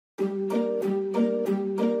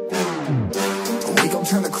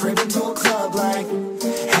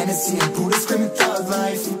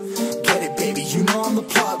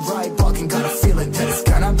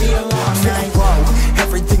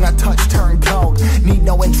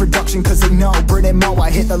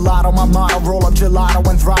I hit the lotto, my motto, roll up gelato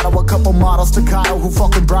and throttle a couple models staccato who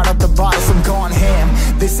fucking brought up the bottles. I'm gone ham,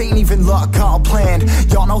 this ain't even luck, all planned.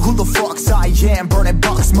 Y'all know who the fucks I am, burning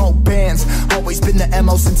bucks, smoke bands. Always been the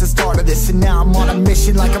MO since the start of this, and now I'm on a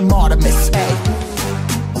mission like I'm Artemis. Hey,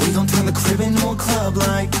 we gon' turn the crib into a club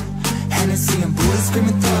like Hennessy and Buddha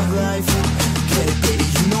screaming thug life. Get it, baby,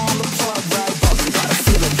 you know I'm the plug, right? But we got a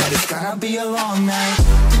feeling that it's gonna be a long night.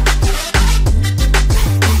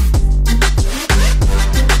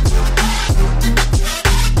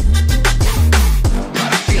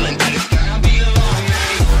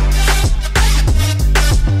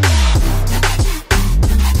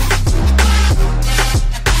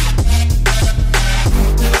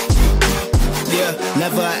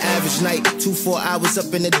 Never an average night, 2-4 hours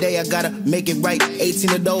up in the day, I gotta make it right.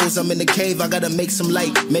 18 of those, I'm in the cave, I gotta make some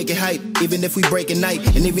light, make it hype, even if we break a night.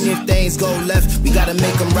 And even if things go left, we gotta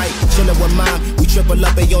make them right. Chillin' with mom, we triple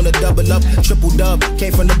up, they on a double up, triple dub.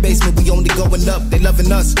 Came from the basement, we only going up, they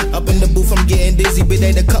loving us. Up in the booth, I'm getting dizzy, but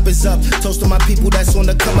they the cup is up. Toast to my people that's on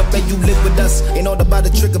the come up, and you live with us. Ain't all about the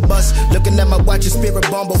trigger bus. Looking at my watch, your spirit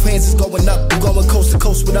bomb, both hands is going up. You going coast to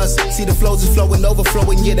coast with us. See the flows is flowing,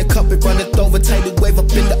 overflowing, yeah, the cup it runneth over, tidal wave up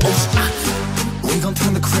in the ocean. We gon'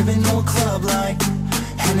 turn the crib into a club like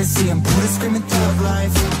Hennessy and Buddha screaming thug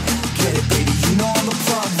life. Get it, baby, you know I'm the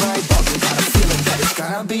plug, right? But we got a feeling that it's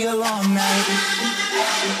gonna be a long night.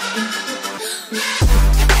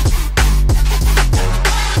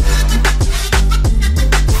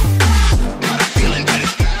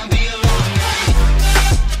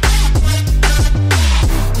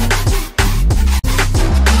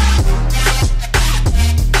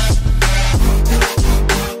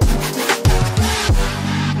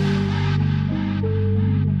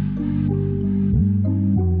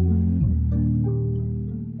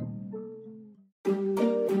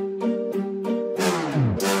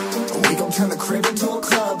 Turn the crib into a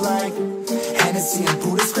club like Hennessy and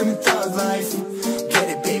Buddha screaming thug life. Get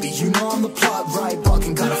it, baby, you know I'm the plug, right?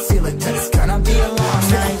 Bucking, got a feeling that it's gonna be a long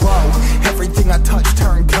night. Whoa, everything I touch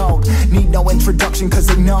turn cold. Need no introduction cause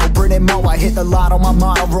they know Brit and Mo, I hit the lotto, my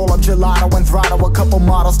motto, roll up gelato and throttle a couple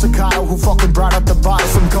models staccato who fucking brought up the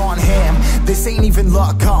bottles. I'm gone ham, this ain't even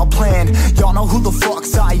luck, all planned. Y'all know who the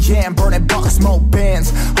fucks I am, burning bucks, smoke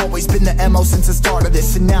bands. Always been the MO since the start of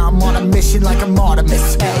this, and now I'm on a mission like I'm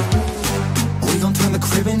Artemis. Hey, we gon' turn the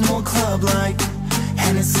crib into a club like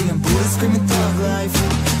Hennessy and Buddha screaming thug life.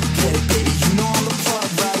 Get it, baby, you know I'm the plug,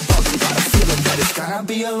 right? But we got a feeling that it's gonna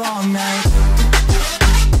be a long night.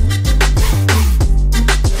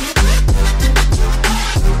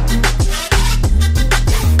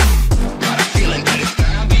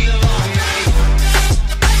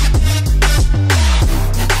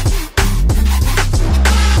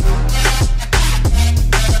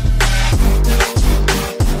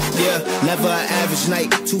 Never an average night,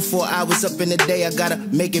 2-4 hours up in the day, I gotta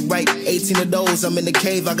make it right. 18 of those, I'm in the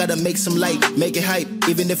cave, I gotta make some light, make it hype,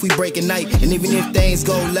 even if we break a night. And even if things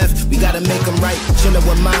go left, we gotta make them right. Chillin'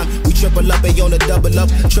 with mom, we triple up, they on a double up,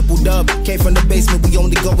 triple dub. Came from the basement, we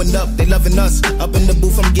only going up, they loving us. Up in the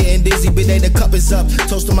booth, I'm getting dizzy, but they the cup is up.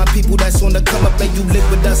 Toast to my people that's on the come up, and you live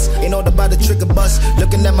with us. Ain't all about the trigger bus.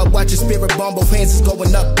 Looking at my watch, your spirit bomb, both hands is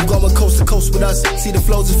going up. You going coast to coast with us. See the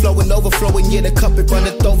flows is flowing, overflowing, yeah, the cup it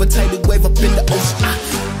runneth over, tidal wave up in the ocean.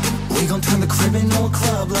 We gon' turn the crib into a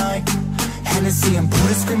club like Hennessy and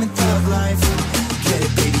Buddha screaming thug life. Get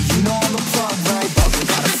it, baby, you know I'm the plug, right? But we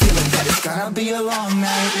got a feeling that it's gonna be a long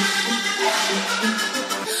night.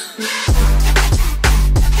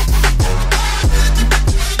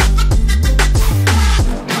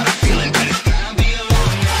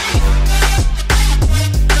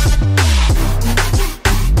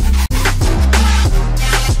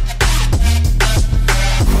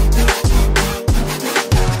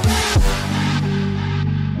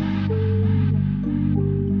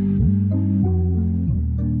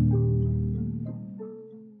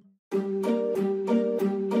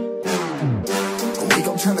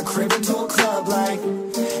 Turn the crib into a club like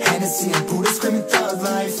Hennessy and Buddha screaming thug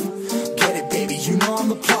life. Get it, baby, you know I'm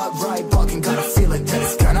the plug, right? Bucking, got a feeling that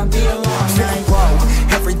it's gonna be a long night.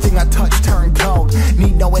 Whoa, everything I touch turn cold.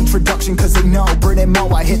 Need no introduction cause they know Brit and Mo,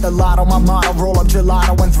 I hit the lotto, my motto, roll up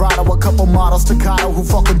gelato and throttle a couple models staccato who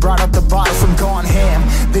fucking brought up the bottles. I'm gone ham,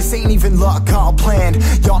 this ain't even luck, all planned.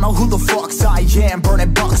 Y'all know who the fucks I am,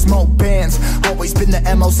 burning bucks, smoke bands. Always been the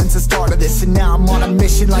MO since the start of this, and now I'm on a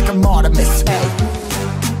mission like I'm Artemis. Hey,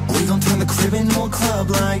 we gon' turn the crib into a club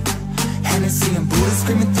like Hennessy and Buddha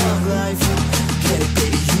screaming thug life. Get it,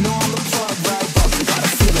 baby, you know I'm the plug, right? But we got a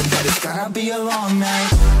feeling that it's gonna be a long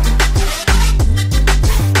night.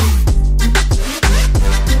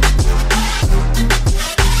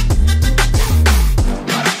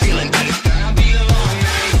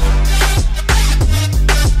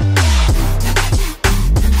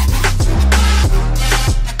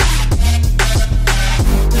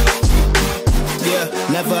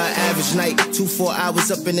 never an average night. 2-4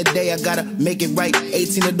 hours up in the day, I gotta make it right.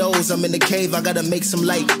 18 of those, I'm in the cave, I gotta make some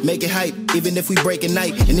light, make it hype. Even if we break at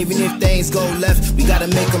night, and even if things go left, we gotta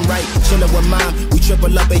make them right. Chillin' with mom, we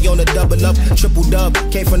triple up, they on a double up, triple dub.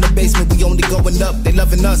 Came from the basement, we only going up. They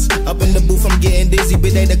loving us. Up in the booth, I'm getting dizzy,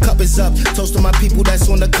 but they the cup is up. Toast to my people that's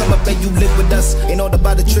on the come up, and you live with us. Ain't all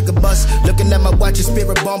about the trigger bus. Looking at my watch, and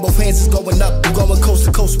spirit bomb, both hands is going up. You going coast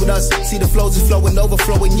to coast with us. See the flows is flowing,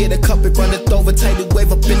 overflowing. Yeah, the cup it runneth over, tidal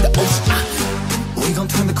wave up in the ocean. We gon'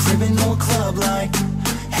 turn the crib into a club like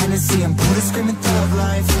Hennessy and Buddha screaming thug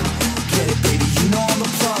life. Get it, baby, you know I'm the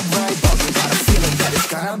plug, right? But we got a feeling that it's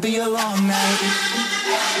gonna be a long night.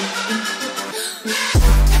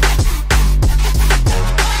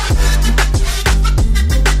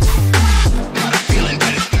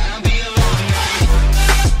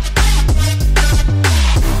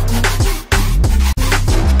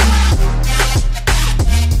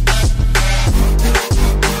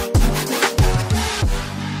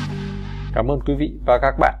 Cảm ơn quý vị và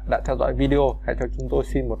các bạn đã theo dõi video. Hãy cho chúng tôi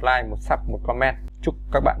xin một like, một sub, một comment. Chúc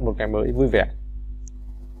các bạn một ngày mới vui vẻ.